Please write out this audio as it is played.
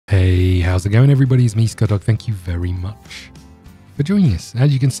Hey, how's it going everybody? It's me, ScottDog. Thank you very much for joining us.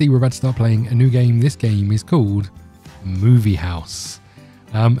 As you can see, we're about to start playing a new game. This game is called MovieHouse.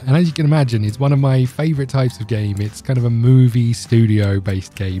 And as you can imagine, it's one of my favorite types of game. It's kind of a movie studio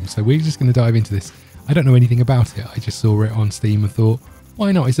based game. So we're just going to dive into this. I don't know anything about it. I just saw it on Steam and thought,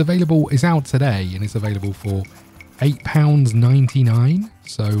 why not? It's out today and it's available for £8.99.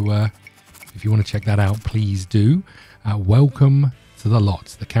 So if you want to check that out, please do. Welcome to the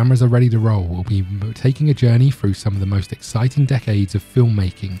lot. The cameras are ready to roll. We'll be taking a journey through some of the most exciting decades of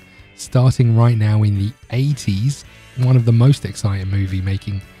filmmaking, starting right now in the 80s, one of the most exciting movie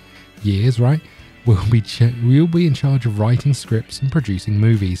making years, right? We'll be in charge of writing scripts and producing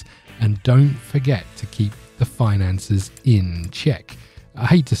movies, and don't forget to keep the finances in check. I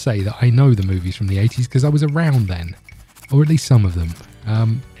hate to say that I know the movies from the 80s because I was around then, or at least some of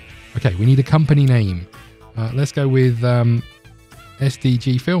them. Okay, we need a company name. Let's go with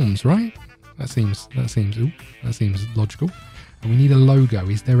SDG Films, right? That seems logical. And we need a logo.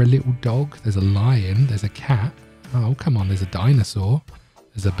 Is there a little dog? There's a lion. There's a cat. Oh, come on. There's a dinosaur.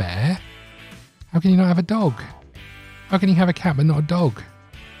 There's a bear. How can you not have a dog? How can you have a cat but not a dog?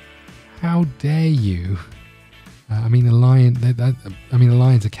 How dare you? I mean, the lion. The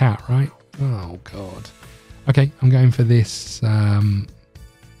lion's a cat, right? Oh God. Okay, I'm going for this. I'm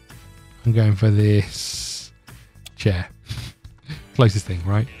going for this chair. Closest thing,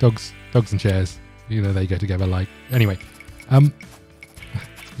 right? Dogs and chairs, you know, they go together. Like, anyway,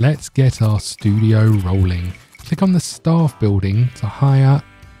 let's get our studio rolling. Click on the staff building to hire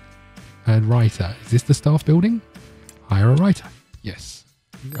a writer. Is this the staff building? Hire a writer. Yes.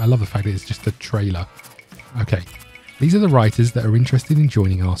 I love the fact that it's just a trailer. Okay. These are the writers that are interested in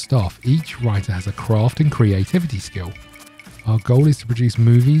joining our staff. Each writer has a craft and creativity skill. Our goal is to produce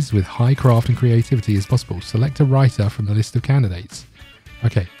movies with high craft and creativity as possible. Select a writer from the list of candidates.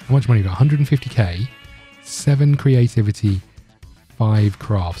 Okay, how much money you got? 150k, 7 creativity, 5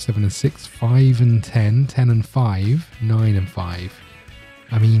 craft, 7 and 6, 5 and 10, 10 and 5, 9 and 5.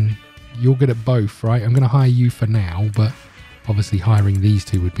 I mean, you're good at both, right? I'm going to hire you for now, but obviously hiring these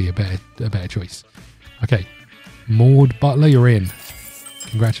two would be a better choice. Okay, Maud Butler, you're in.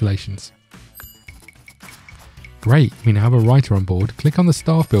 Congratulations. Great, we now have a writer on board. Click on the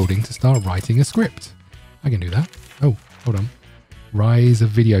staff building to start writing a script. I can do that. Oh, hold on. Rise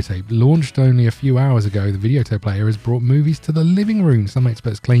of videotape. Launched only a few hours ago, the videotape player has brought movies to the living room. Some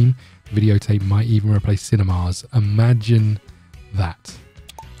experts claim videotape might even replace cinemas. Imagine that.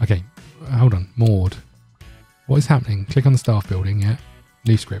 Okay, hold on. Maud. What is happening? Click on the staff building, yeah.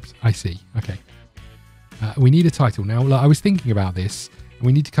 New script. I see. Okay. We need a title. Now, I was thinking about this.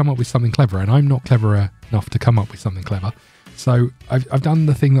 We need to come up with something clever, and I'm not clever enough to come up with something clever. So I've done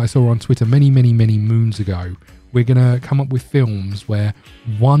the thing that I saw on Twitter many moons ago. We're going to come up with films where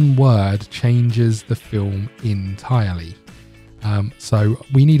one word changes the film entirely. So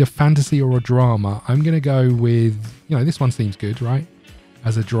we need a fantasy or a drama. I'm going to go with, this one seems good, right?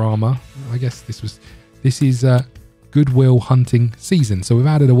 As a drama. I guess this is Good Will Hunting Season. So we've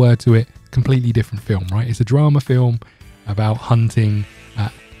added a word to it, completely different film, right? It's a drama film about hunting.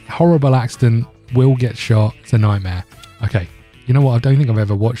 Horrible accident, Will gets shot, it's a nightmare. Okay, you know what, I don't think I've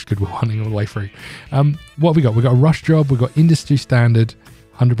ever watched Good Will Hunting all the way through. What have we got? We've got a rush job, we've got industry standard,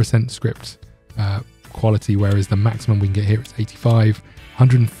 100% script quality, whereas the maximum we can get here is 85,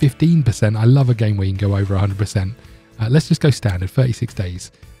 115%. I love a game where you can go over 100%. Let's just go standard, 36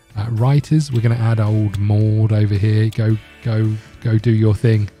 days. Writers, we're going to add old Maud over here. Go do your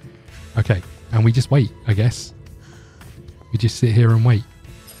thing. Okay, and we just wait, I guess. We just sit here and wait.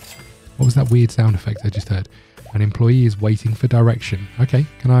 What was that weird sound effect I just heard? An employee is waiting for direction. Okay,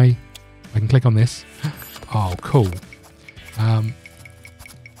 I can click on this. Oh, cool.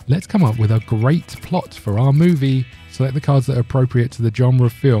 Let's come up with a great plot for our movie. Select the cards that are appropriate to the genre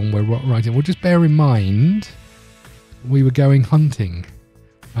of film we're writing. Well, just bear in mind, we were going hunting.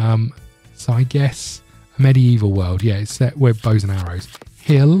 So I guess a medieval world. Yeah, it's set with bows and arrows.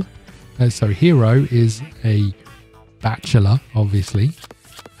 Hero is a bachelor, obviously,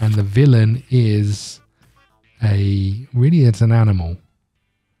 and the villain is it's an animal.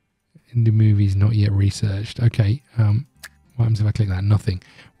 In the movie's not yet researched. Okay, what happens if I click that? Nothing.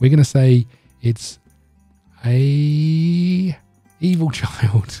 We're going to say it's a evil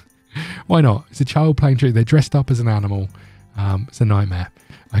child. Why not? It's a child playing trick. They're dressed up as an animal. It's a nightmare.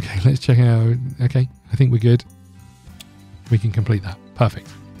 Okay, let's check out. Okay, I think we're good. We can complete that. Perfect.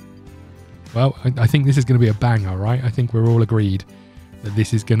 Well, I think this is going to be a banger, right? I think we're all agreed that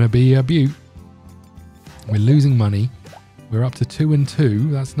this is going to be a beaut. We're losing money. We're up to 2 and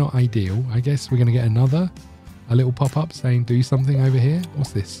 2. That's not ideal. I guess we're going to get another a little pop-up saying do something over here.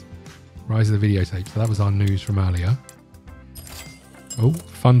 What's this? Rise of the videotape. So that was our news from earlier. Oh,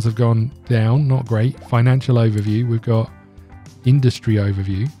 funds have gone down. Not great. Financial overview. We've got industry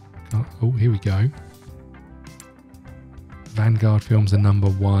overview. Oh, here we go. Vanguard Films are number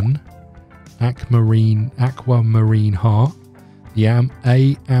 1. Aquamarine Heart.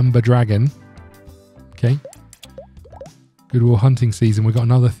 The Amber Dragon. Okay. Goodwill Hunting Season. We've got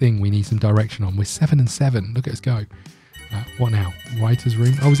another thing we need some direction on. We're 7 and 7. Look at us go. What now? Writer's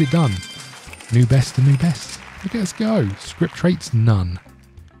Room. Oh, is it done? New best and new best. Look at us go. Script traits, none.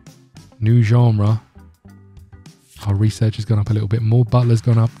 New genre. Our research has gone up a little bit more. Butler's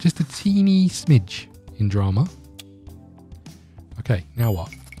gone up just a teeny smidge in drama. Okay, now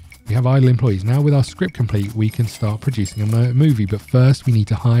what? We have idle employees. Now with our script complete, we can start producing a movie. But first, we need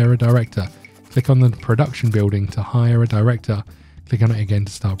to hire a director. Click on the production building to hire a director. Click on it again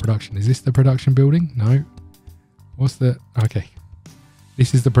to start production. Is this the production building? No. What's the... Okay.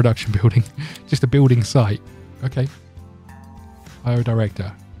 This is the production building. Just a building site. Okay. Hire a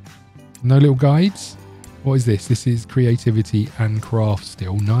director. No little guides. What is this? This is creativity and craft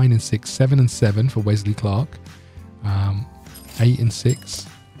still. 9 and 6. 7 and 7 for Wesley Clark. 8 and 6.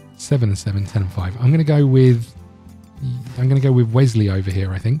 7 and 7. 10 and 5. I'm going to go with Wesley over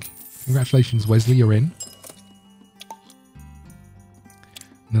here, I think. Congratulations, Wesley, you're in.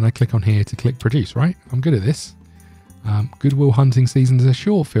 And then I click on here to click produce, right? I'm good at this. Goodwill Hunting Season is a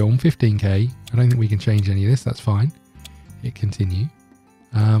short film, 15k. I don't think we can change any of this, that's fine. Hit continue.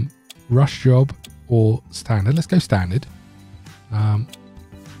 Rush job or standard. Let's go standard.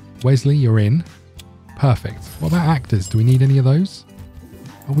 Wesley, you're in. Perfect. What about actors? Do we need any of those?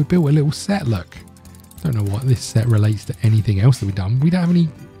 Oh, we built a little set, look. Don't know what this set relates to anything else that we've done. We don't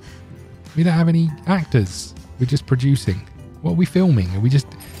have any actors. We're just producing. What are we filming? Are we just...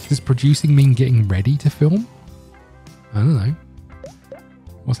 Does producing mean getting ready to film? I don't know.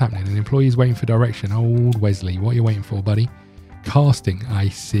 What's happening? An employee is waiting for direction. Old Wesley, what are you waiting for, buddy? Casting, I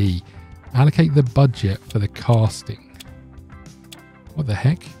see. Allocate the budget for the casting. What the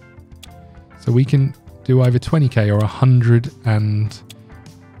heck? So we can do either 20k or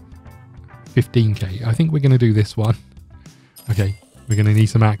 115k. I think we're going to do this one. Okay, we're going to need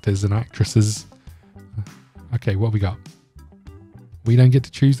some actors and actresses. Okay, what have we got? We don't get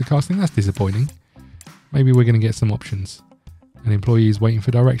to choose the casting? That's disappointing. Maybe we're going to get some options. An employee is waiting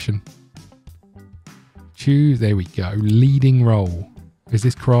for direction. Choose, there we go. Leading role. Is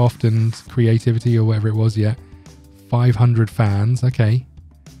this craft and creativity or whatever it was? Yeah. 500 fans. Okay.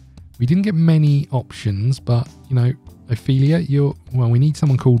 We didn't get many options, but, you know, Ophelia, well, we need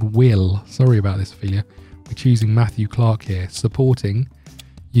someone called Will. Sorry about this, Ophelia. We're choosing Matthew Clark here. Supporting.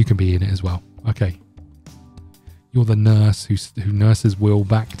 You can be in it as well. Okay. You're the nurse who nurses Will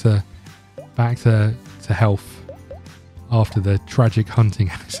back to health after the tragic hunting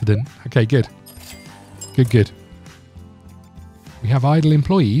accident. Okay, good. Good. We have idle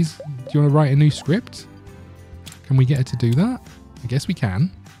employees. Do you want to write a new script? Can we get her to do that? I guess we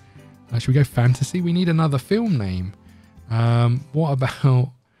can. Should we go fantasy? We need another film name. What about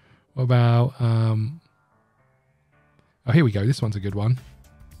oh, here we go. This one's a good one.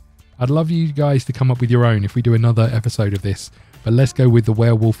 I'd love you guys to come up with your own if we do another episode of this, but let's go with The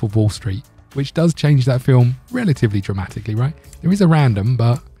Werewolf of Wall Street, which does change that film relatively dramatically, right? There is a random,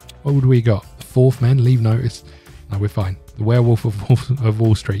 but what would we got? The Fourth Men, Leave Notice. No, we're fine. The Werewolf of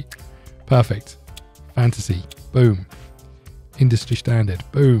Wall Street. Perfect. Fantasy. Boom. Industry standard.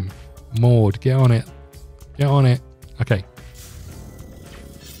 Boom. Maud. Get on it. Get on it. Okay.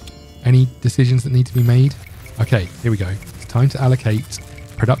 Any decisions that need to be made? Okay, here we go. It's time to allocate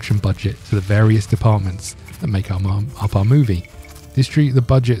production budget to the various departments that make up our movie. Distribute the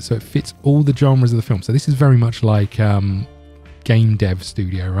budget so it fits all the genres of the film. So this is very much like game dev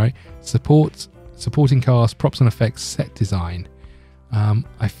studio, right? Supporting cast, props and effects, set design.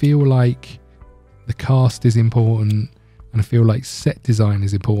 I feel like the cast is important, and I feel like set design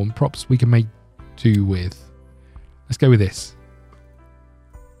is important. Props we can make do with. Let's go with this.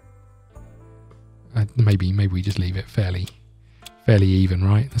 Maybe we just leave it fairly even,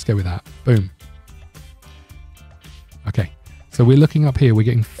 right? Let's go with that. Boom. Okay, so we're looking up here. We're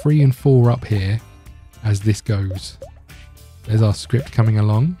getting 3 and 4 up here as this goes. There's our script coming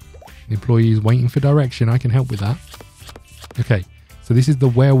along. The employee is waiting for direction. I can help with that. Okay, so this is The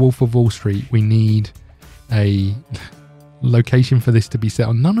Werewolf of Wall Street. We need a location for this to be set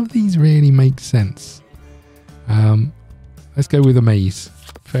on. None of these really make sense. Let's go with a maze.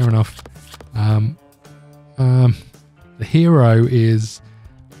 Fair enough. The hero is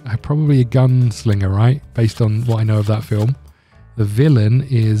probably a gunslinger, right? Based on what I know of that film. The villain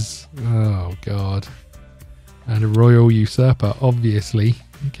is... Oh, God. And a royal usurper, obviously.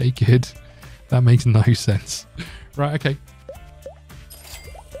 Okay, good. That makes no sense. Right, okay.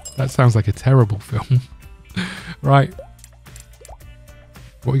 That sounds like a terrible film. Right.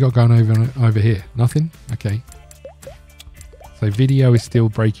 What we got going over here? Nothing? Okay. So video is still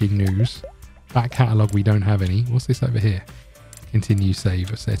breaking news. Back catalogue, we don't have any. What's this over here? Continue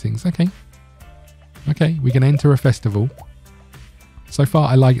save settings. Okay. Okay, we can enter a festival. So far,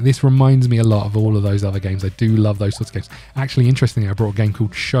 I like it. This reminds me a lot of all of those other games. I do love those sorts of games. Actually, interestingly, I brought a game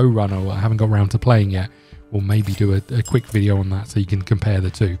called Showrunner I haven't got around to playing yet. We'll maybe do a quick video on that so you can compare the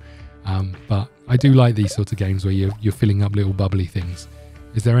two. But I do like these sorts of games where you're filling up little bubbly things.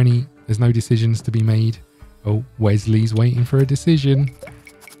 Is there any... There's no decisions to be made. Oh, Wesley's waiting for a decision.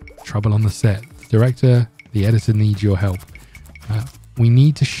 Trouble on the set. The director, the editor needs your help. We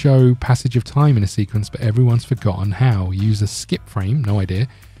need to show passage of time in a sequence, but everyone's forgotten how. Use a skip frame. No idea.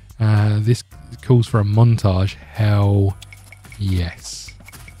 This calls for a montage. Hell yes.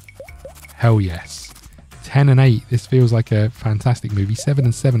 Hell yes. 10 and 8. This feels like a fantastic movie. 7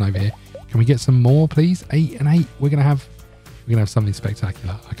 and 7 over here. Can we get some more, please? 8 and 8. We're gonna have something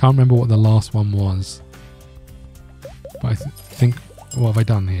spectacular. I can't remember what the last one was, but I think, what have I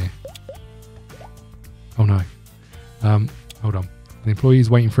done here? Oh no. Hold on. An employee is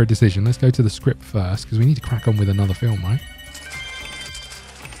waiting for a decision. Let's go to the script first because we need to crack on with another film, right?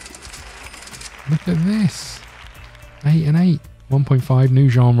 Look at this. 8 and 8. 1.5, new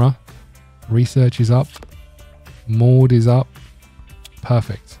genre. Research is up. Maud is up.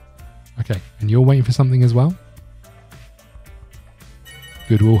 Perfect. Okay, and you're waiting for something as well?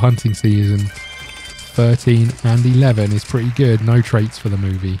 Good Will Hunting season. 13 and 11 is pretty good. No traits for the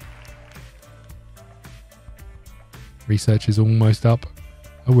movie. Research is almost up.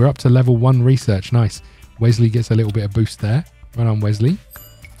 Oh, we're up to level 1 research. Nice. Wesley gets a little bit of boost there. Right on, Wesley.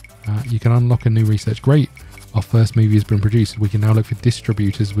 You can unlock a new research. Great. Our first movie has been produced. We can now look for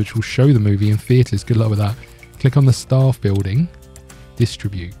distributors, which will show the movie in theatres. Good luck with that. Click on the staff building.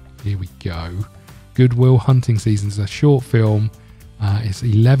 Distribute. Here we go. Good Will Hunting season is a short film. It's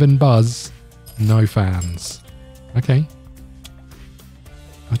 11 buzz. No fans. Okay.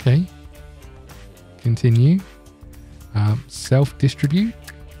 Okay. Continue. Self-distribute.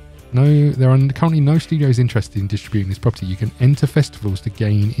 No, there are currently no studios interested in distributing this property. You can enter festivals to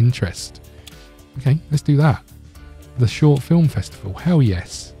gain interest. Okay, let's do that. The short film festival. Hell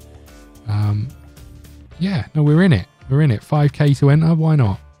yes. Yeah, no, we're in it. We're in it. 5k to enter. Why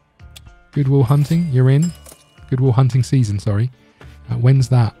not? Good Will Hunting, you're in. Good Will Hunting season, sorry. When's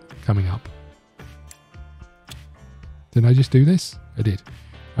that coming up? Did I just do this? I did.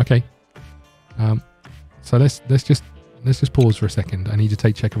 Okay. So let's just pause for a second. I need to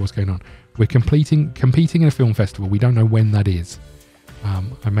take check of what's going on. We're competing in a film festival. We don't know when that is.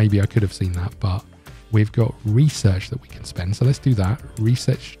 Maybe I could have seen that, but we've got research that we can spend. So let's do that.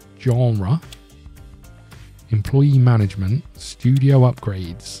 Research genre, employee management, studio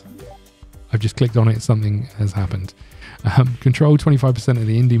upgrades. I've just clicked on it. Something has happened. Control 25% of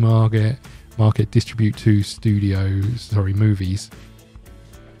the indie market. Distribute 2 movies.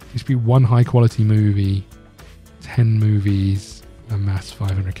 Distribute 1 high quality movie, 10 movies, amass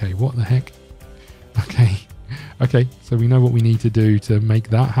 500k. What the heck? Okay. Okay, so we know what we need to do to make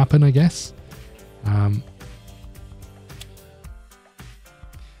that happen, I guess. And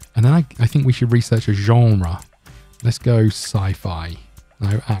then I think we should research a genre. Let's go sci-fi.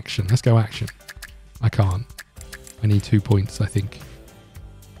 No, action. Let's go action. I can't. I need 2 points, I think.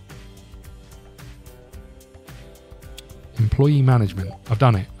 Employee management. I've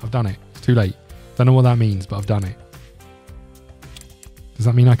done it. I've done it. It's too late. Don't know what that means, but I've done it. Does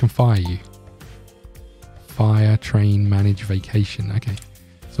that mean I can fire you? Fire, train, manage, vacation. Okay.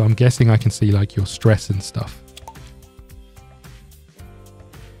 So I'm guessing I can see like your stress and stuff.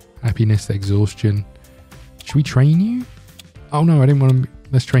 Happiness, exhaustion. Should we train you? Oh no, I didn't want to.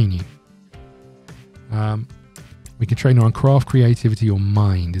 Let's train you. We can train her on craft, creativity, or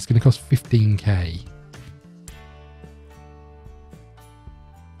mind. It's going to cost 15k.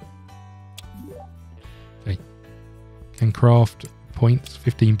 Okay. Can craft points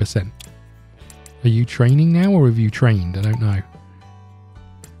 15%. Are you training now or have you trained? I don't know.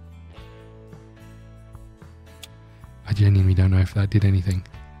 I genuinely don't know if that did anything.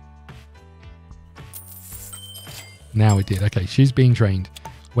 Now it did. Okay, she's being trained.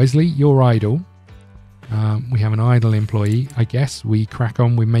 Wesley, you're idle. We have an idle employee. I guess we crack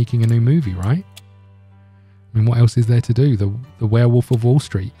on with making a new movie, right? I mean, what else is there to do? The Werewolf of Wall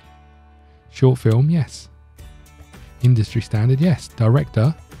Street. Short film, yes. Industry standard, yes.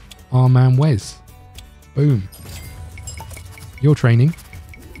 Director, our man Wes. Boom. You're training.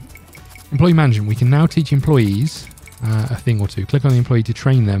 Employee management. We can now teach employees a thing or two. Click on the employee to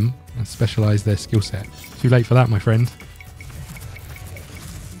train them and specialize their skill set. Too late for that, my friend.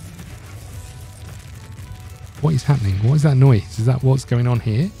 What is happening? What is that noise? Is that what's going on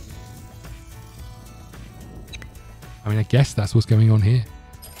here? I mean, I guess that's what's going on here.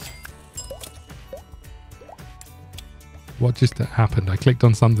 What just happened? I clicked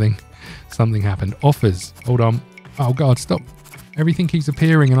on something. Something happened. Offers. Hold on. Oh, God, stop. Everything keeps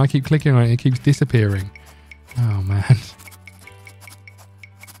appearing and I keep clicking on it and it keeps disappearing. Oh, man.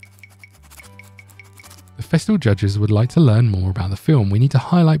 The festival judges would like to learn more about the film. We need to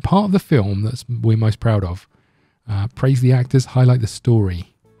highlight part of the film that we're most proud of. Praise the actors, highlight the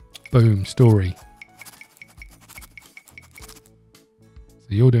story. Boom, story. So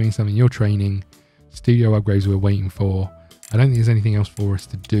you're doing something, you're training. Studio upgrades we're waiting for. I don't think there's anything else for us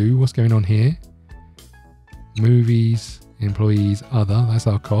to do. What's going on here? Movies, employees, other. That's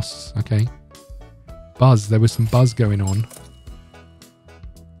our costs. Okay. Buzz. There was some buzz going on.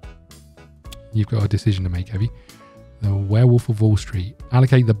 You've got a decision to make, have you? The Werewolf of Wall Street.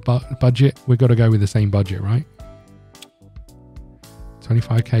 Allocate the budget. We've got to go with the same budget, right?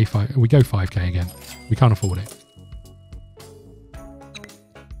 25k. We go 5k again. We can't afford it.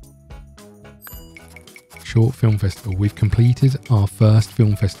 Short Film Festival. We've completed our first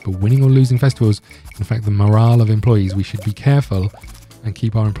film festival. Winning or losing festivals can affect the morale of employees. We should be careful and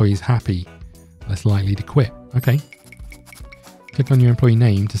keep our employees happy. Less likely to quit. Okay. Click on your employee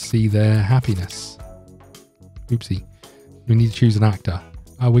name to see their happiness. Oopsie. We need to choose an actor.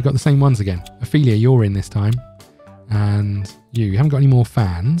 We've got the same ones again. Ophelia, you're in this time. And you haven't got any more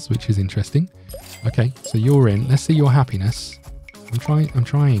fans, which is interesting. Okay, so you're in. Let's see your happiness. I'm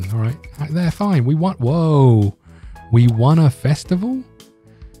trying. All right. They're fine. We won. Whoa. We won a festival?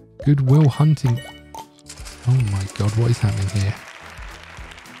 Goodwill Hunting. Oh my God. What is happening here?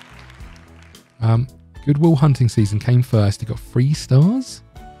 Goodwill Hunting season came first. It got 3 stars.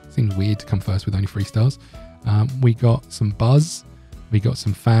 Seems weird to come first with only 3 stars. We got some buzz. We got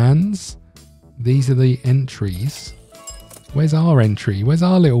some fans. These are the entries. Where's our entry? Where's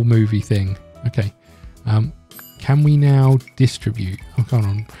our little movie thing? Okay. Can we now distribute? Oh, come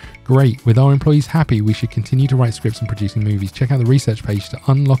on. Great. With our employees happy, we should continue to write scripts and producing movies. Check out the research page to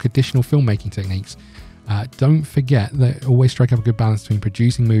unlock additional filmmaking techniques. Don't forget that always strike up a good balance between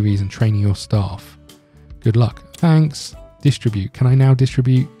producing movies and training your staff. Good luck. Thanks. Distribute. Can I now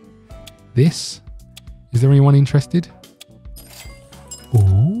distribute this? Is there anyone interested?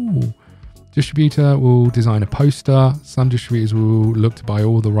 Ooh. Distributor will design a poster. Some distributors will look to buy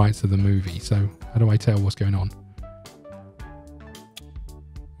all the rights of the movie. So how do I tell what's going on?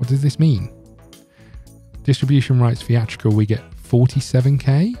 What does this mean? Distribution rights theatrical, we get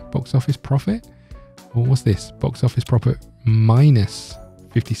 47k box office profit. Or what's this? Box office profit minus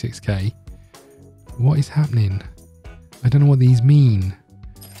 56k. What is happening? I don't know what these mean.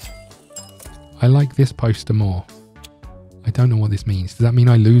 I like this poster more. I don't know what this means. Does that mean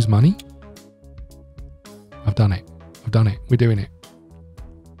I lose money? I've done it. I've done it. We're doing it.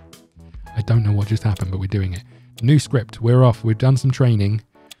 I don't know what just happened, but we're doing it. New script. We're off. We've done some training.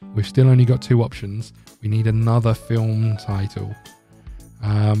 We've still only got 2 options. We need another film title.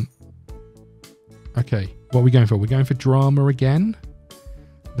 Okay. What are we going for? We're going for drama again.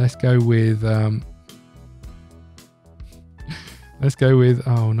 Let's go with... let's go with...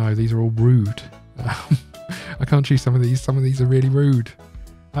 Oh, no. These are all rude. I can't choose some of these. Some of these are really rude.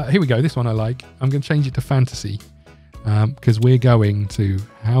 Here we go. This one I like. I'm going to change it to fantasy. Because we're going to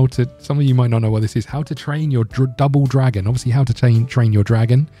how to... Some of you might not know what this is. How to train your Double Dragon. Obviously, how to train your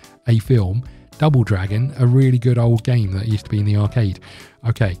dragon. A film. Double Dragon. A really good old game that used to be in the arcade.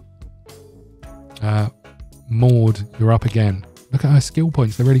 Okay. Maud, you're up again. Look at her skill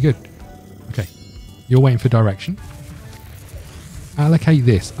points. They're really good. Okay. You're waiting for direction. Allocate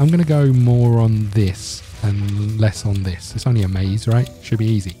this. I'm going to go more on this and less on this. It's only a maze, right? Should be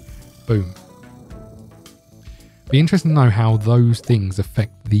easy. Boom. Be interested to know how those things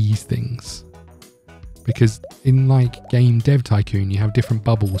affect these things. Because in like Game Dev Tycoon, you have different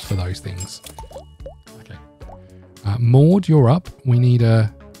bubbles for those things. Okay. Maud, you're up. We need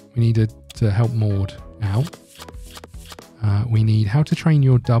to help Maud out. We need how to train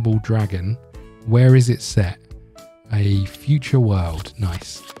your Double Dragon. Where is it set? A future world.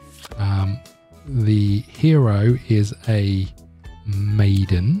 Nice. The hero is a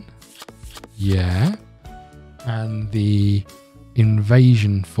maiden. Yeah. And the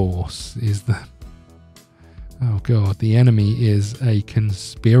invasion force is the... Oh God, the enemy is a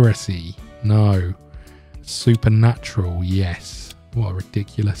conspiracy. No. Supernatural, yes. What a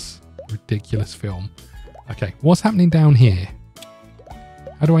ridiculous, ridiculous film. Okay, what's happening down here?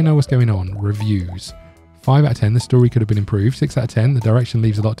 How do I know what's going on? Reviews. 5 out of 10, the story could have been improved. 6 out of 10, the direction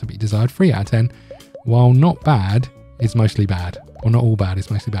leaves a lot to be desired. 3 out of 10, while not bad, it's mostly bad. Or not all bad,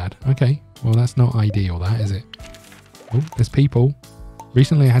 it's mostly bad. Okay, well that's not ideal, that, is it? Oh, there's people.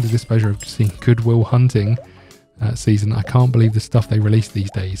 Recently I had the displeasure of seeing Good Will Hunting season. I can't believe the stuff they release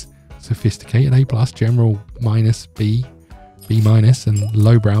these days. Sophisticated A+, general minus B, B minus, and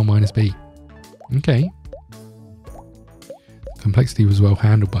lowbrow minus B. Okay. Complexity was well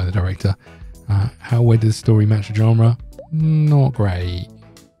handled by the director. How well did the story match the genre? Not great.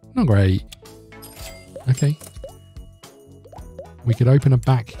 Not great. Okay. We could open a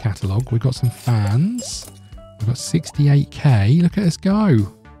back catalogue. We've got some fans. We've got 68k. Look at us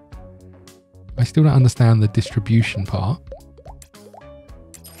go. I still don't understand the distribution part.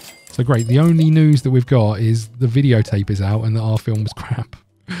 So great. The only news that we've got is the videotape is out and that our film was crap.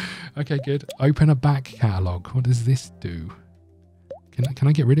 Okay, good. Open a back catalogue. What does this do? Can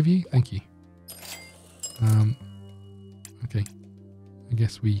I get rid of you? Thank you. Okay. I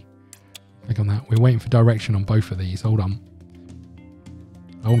guess we click on that. We're waiting for direction on both of these. Hold on.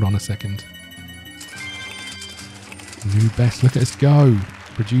 Hold on a second. New best. Look at us go.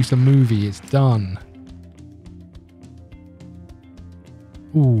 Produce a movie. It's done.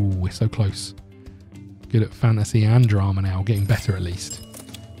 Ooh, we're so close. Good at fantasy and drama now. Getting better at least.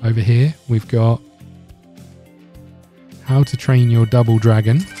 Over here, we've got How to Train Your Double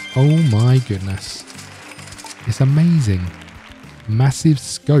Dragon. Oh my goodness. It's amazing. Massive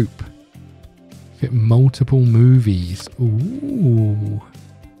scope. Fit multiple movies. Ooh.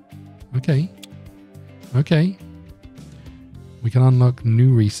 Okay. Okay. We can unlock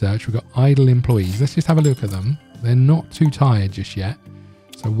new research. We've got idle employees. Let's just have a look at them. They're not too tired just yet.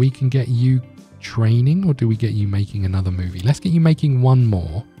 So we can get you training, or do we get you making another movie? Let's get you making one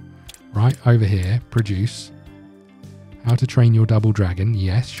more. Right, over here. Produce. How to Train Your Double Dragon.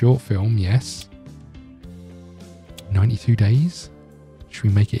 Yes. Short film. Yes. 92 days. Should we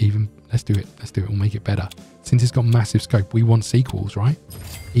make it even? Let's do it. Let's do it. We'll make it better. Since it's got massive scope, we want sequels, right?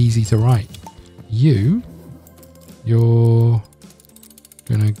 Easy to write. You're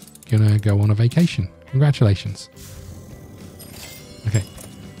gonna go on a vacation. Congratulations. Okay.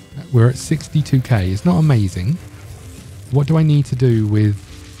 We're at 62k. It's not amazing. What do I need to do with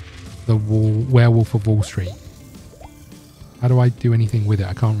the Werewolf of Wall Street? How do I do anything with it?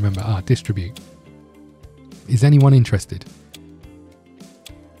 I can't remember. Ah, distribute. Is anyone interested?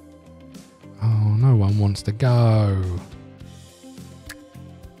 Oh, no one wants to go.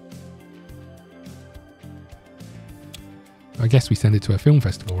 I guess we send it to a film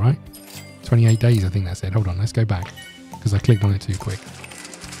festival, right? 28 days, I think that said. Hold on, let's go back because I clicked on it too quick.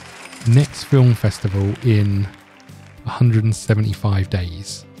 Next film festival in 175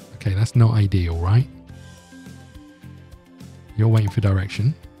 days. Okay, that's not ideal, right? You're waiting for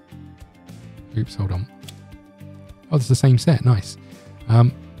direction. Oops, hold on. Oh, it's the same set. Nice.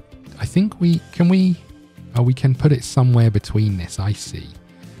 I think we can put it somewhere between this. I see.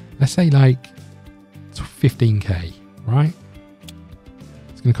 Let's say like 15k, right?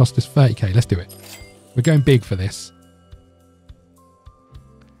 It's going to cost us 30k. Let's do it. We're going big for this.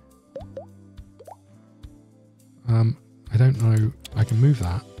 I don't know. I can move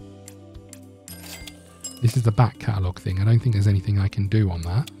that. This is the back catalogue thing. I don't think there's anything I can do on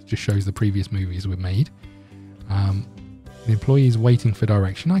that. It just shows the previous movies we've made. The employee is waiting for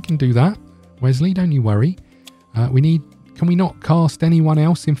direction. I can do that. Wesley, don't you worry. Can we not cast anyone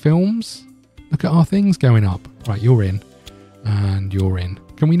else in films? Look at our things going up. Right, you're in. And you're in.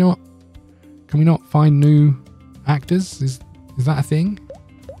 Can we not find new actors? Is that a thing?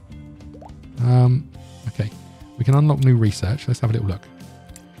 Okay. We can unlock new research. Let's have a little look.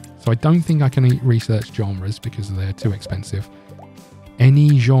 So I don't think I can research genres because they're too expensive.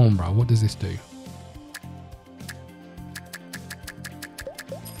 Any genre. What does this do?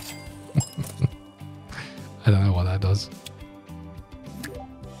 I don't know what that does.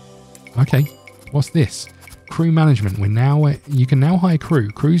 Okay. What's this? Crew management. You can now hire crew.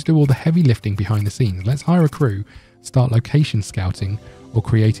 Crews do all the heavy lifting behind the scenes. Let's hire a crew, start location scouting or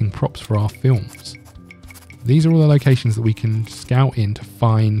creating props for our films. These are all the locations that we can scout in to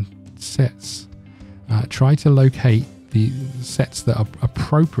find sets. Try to locate the sets that are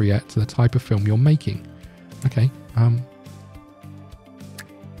appropriate to the type of film you're making. Okay.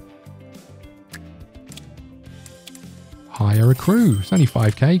 Hire a crew. It's only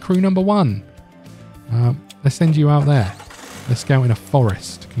 5k. Crew number 1. Let's send you out there. Let's scout in a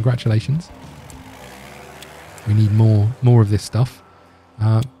forest. Congratulations. We need more of this stuff.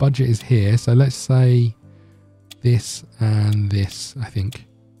 Budget is here. So let's say this and this, I think.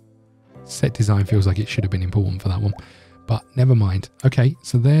 Set design feels like it should have been important for that one. But never mind. Okay,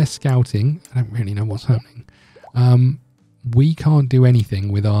 so they're scouting. I don't really know what's happening. We can't do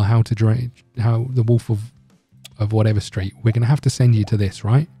anything with our how the Wolf of whatever street. We're going to have to send you to this,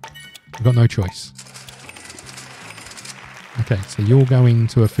 right? We've got no choice. Okay, so you're going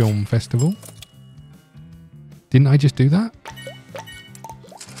to a film festival. Didn't I just do that?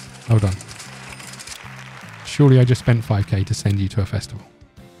 Hold on. Surely I just spent 5k to send you to a festival.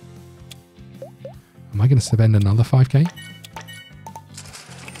 Am I going to spend another 5k?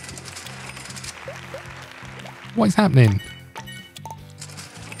 What is happening?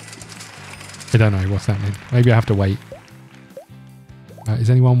 I don't know what's happening. Maybe I have to wait. Is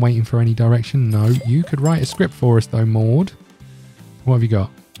anyone waiting for any direction? No. You could write a script for us though, Maud. What have you got?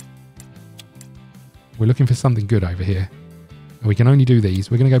 We're looking for something good over here. We can only do these.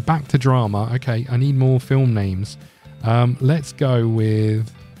 We're going to go back to drama. Okay, I need more film names. Let's go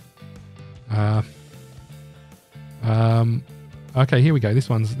with... okay, here we go. This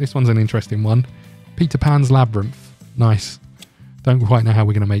one's an interesting one. Peter Pan's Labyrinth. Nice. Don't quite know how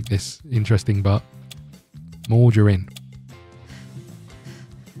we're going to make this interesting, but Maud, you're in.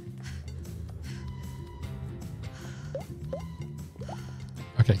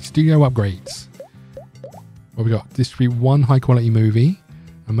 Okay, studio upgrades. What we got? Distribute one high quality movie.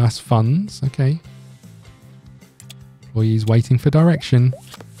 Amass funds. Okay. Employees waiting for direction.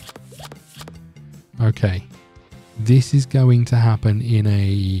 Okay. This is going to happen in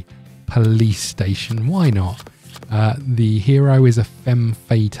a police station. Why not? The hero is a femme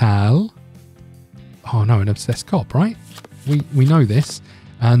fatale. Oh no, an obsessed cop, right? We know this.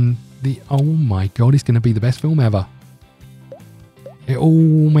 And oh my god, it's going to be the best film ever. It all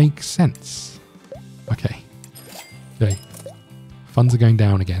makes sense. Okay. Okay. Funds are going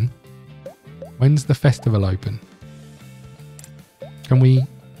down again. When's the festival open? Can we...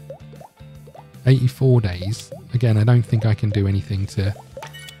 84 days. Again, I don't think I can do anything to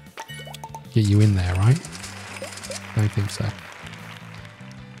get you in there, right? Don't think so.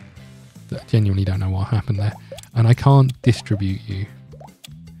 I genuinely don't know what happened there. And I can't distribute you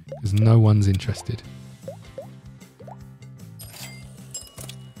because no one's interested.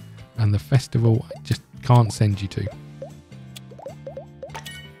 And the festival I just can't send you to.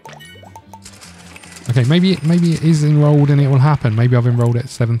 Okay, maybe it is enrolled and it will happen. Maybe I've enrolled it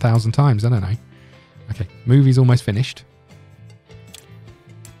 7,000 times. I don't know. Okay, movie's almost finished.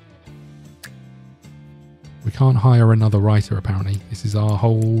 We can't hire another writer, apparently. This is our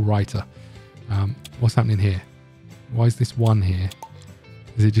whole writer. What's happening here? Why is this one here?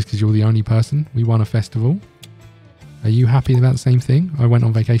 Is it just because you're the only person? We won a festival. Are you happy about the same thing? I went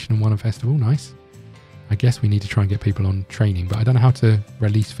on vacation and won a festival. Nice. I guess we need to try and get people on training, but I don't know how to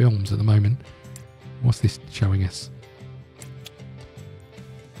release films at the moment. What's this showing us?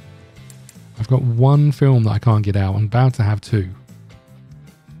 I've got one film that I can't get out. I'm about to have two.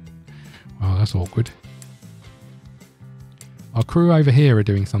 Wow, that's awkward. Our crew over here are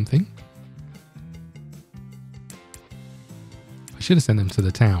doing something. I should have sent them to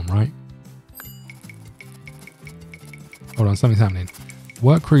the town, right? Hold on, something's happening.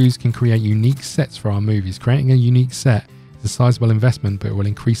 Work crews can create unique sets for our movies. Creating a unique set is a sizable investment, but it will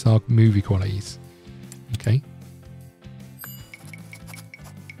increase our movie qualities. Okay.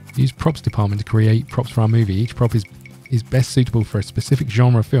 Use props department to create props for our movie. Each prop is best suitable for a specific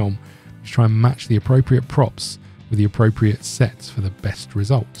genre of film. Let's try and match the appropriate props with the appropriate sets for the best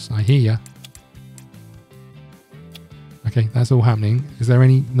results. I hear ya. Okay, that's all happening. Is there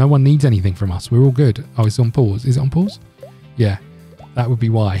any... No one needs anything from us. We're all good. Oh, it's on pause. Is it on pause? Yeah, that would be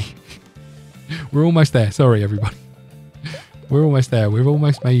why. We're almost there. Sorry, everybody. We're almost there. We've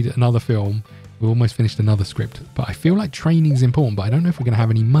almost made another film. We've almost finished another script. But I feel like training is important, but I don't know if we're going to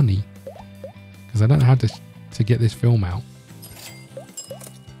have any money. Because I don't know how to get this film out.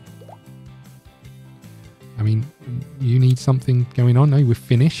 I mean, you need something going on. No, we're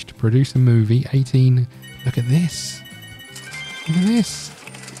finished. Produce a movie. 18. Look at this. Look at this.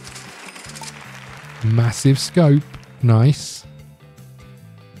 Massive scope. Nice.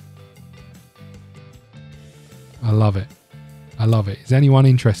 I love it. I love it. Is anyone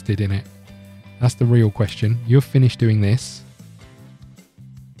interested in it? That's the real question. You're finished doing this.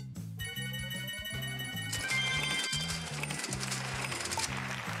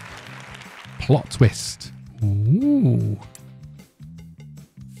 Plot twist. Ooh.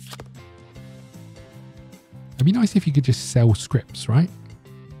 It'd be nice if you could just sell scripts, right?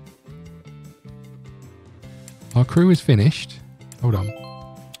 Our crew is finished. Hold on.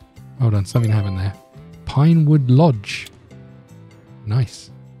 Hold on. Something happened there. Pinewood Lodge. Nice.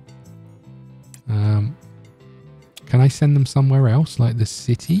 Can I send them somewhere else, like the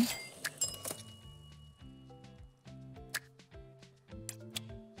city?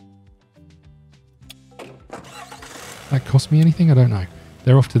 That cost me anything? I don't know.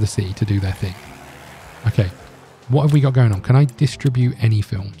 They're off to the city to do their thing. Okay. What have we got going on? Can I distribute any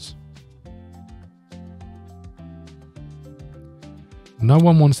films? No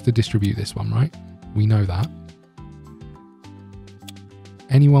one wants to distribute this one, right? We know that.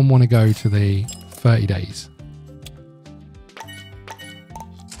 Anyone want to go to the 30 days?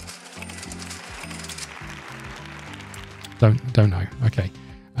 Don't know. Okay.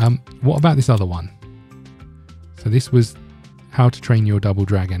 What about this other one? So this was How to Train Your Double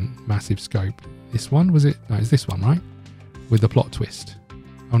Dragon, massive scope. This one, was it? No, it's this one, right? With the plot twist.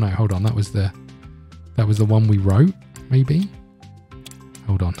 Oh no, hold on. That was the one we wrote, maybe?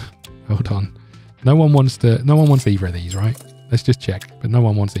 Hold on. No one wants either of these, right? Let's just check. But no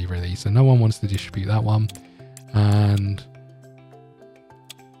one wants either of these. So no one wants to distribute that one. And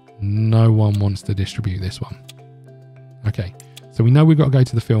no one wants to distribute this one. Okay. So we know we've got to go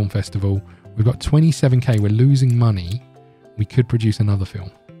to the film festival. We've got 27k. We're losing money. We could produce another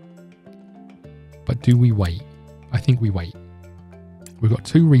film. But do we wait? I think we wait. We've got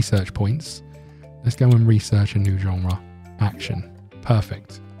 2 research points. Let's go and research a new genre. Action.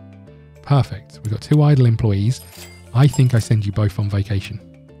 Perfect. Perfect. We've got 2 idle employees. I think I send you both on vacation.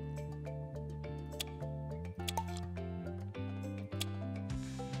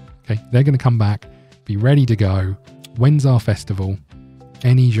 Okay, they're going to come back, be ready to go. When's our festival?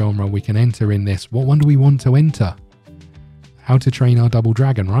 Any genre we can enter in this. What one do we want to enter? How to Train Our Double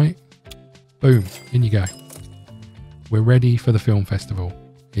Dragon, right? Boom, in you go. We're ready for the film festival.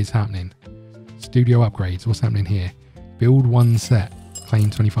 It's happening. Studio upgrades. What's happening here? Build 1 set.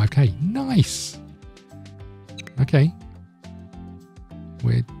 Claim 25k. Nice. Okay.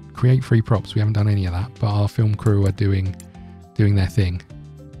 We create 3 props. We haven't done any of that, but our film crew are doing their thing.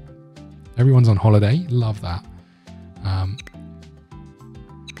 Everyone's on holiday. Love that.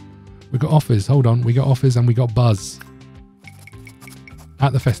 We got offers. Hold on. We got offers and we got buzz.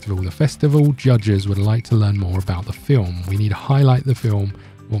 At the festival. The festival judges would like to learn more about the film. We need to highlight the film.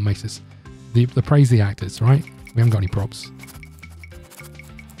 What makes us... The praise the actors, right? We haven't got any props.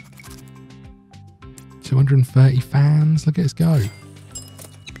 230 fans. Look at us go.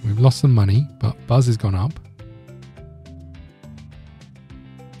 We've lost some money, but buzz has gone up.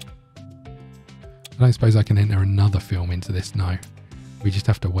 I don't suppose I can enter another film into this. No. We just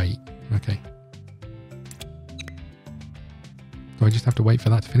have to wait. Okay. Do I just have to wait for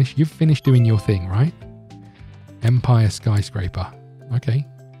that to finish? You've finished doing your thing, right? Empire Skyscraper. Okay.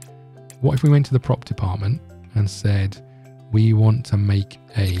 What if we went to the prop department and said, we want to make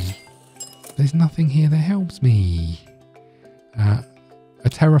a... There's nothing here that helps me. A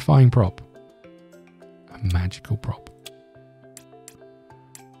terrifying prop. A magical prop.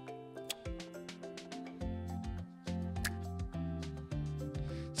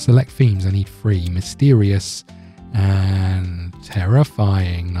 Select themes. I need 3. Mysterious and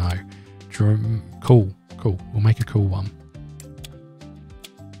terrifying. No. Cool. Cool. We'll make a cool one.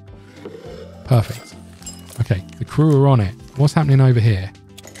 Perfect. Okay. The crew are on it. What's happening over here?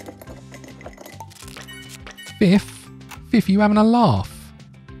 Fifth, you having a laugh?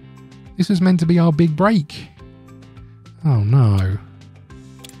 This was meant to be our big break. Oh no.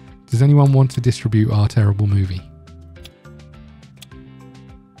 Does anyone want to distribute our terrible movie?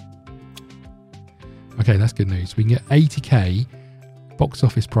 Okay, that's good news. We can get 80k, box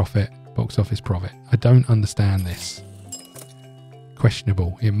office profit. I don't understand this.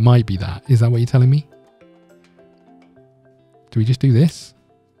 Questionable. It might be that. Is that what you're telling me? Do we just do this?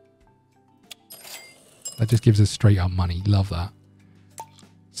 That just gives us straight up money. Love that.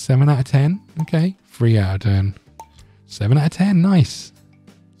 7 out of 10. Okay. 3 out of 10. 7 out of 10. Nice.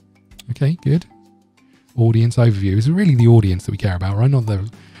 Okay, good. Audience overview. It's really the audience that we care about, right? Not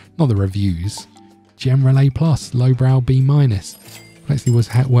the reviews. General A+, lowbrow B-. Complexity was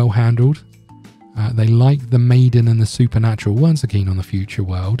well handled. They liked the maiden and the supernatural. Weren't so keen on the future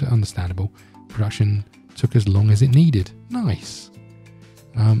world. Understandable. Production took as long as it needed. Nice.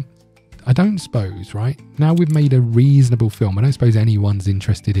 I don't suppose, right? Now we've made a reasonable film. I don't suppose anyone's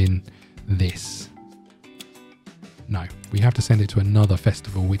interested in this. No, we have to send it to another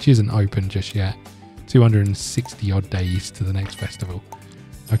festival, which isn't open just yet. 260 odd days to the next festival.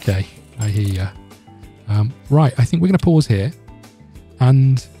 Okay, I hear you. Right, I think we're going to pause here.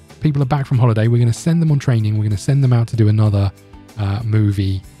 And people are back from holiday. We're going to send them on training. We're going to send them out to do another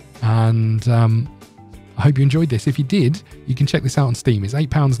movie. And I hope you enjoyed this. If you did, you can check this out on Steam. It's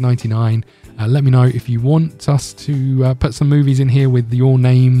 £8.99. Let me know if you want us to put some movies in here with your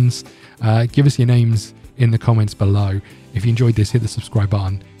names. Give us your names in the comments below. If you enjoyed this, hit the subscribe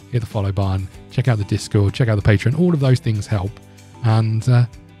button, hit the follow button, check out the Discord, check out the Patreon. All of those things help. And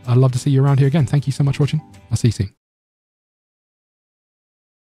I'd love to see you around here again. Thank you so much for watching. I'll see you soon.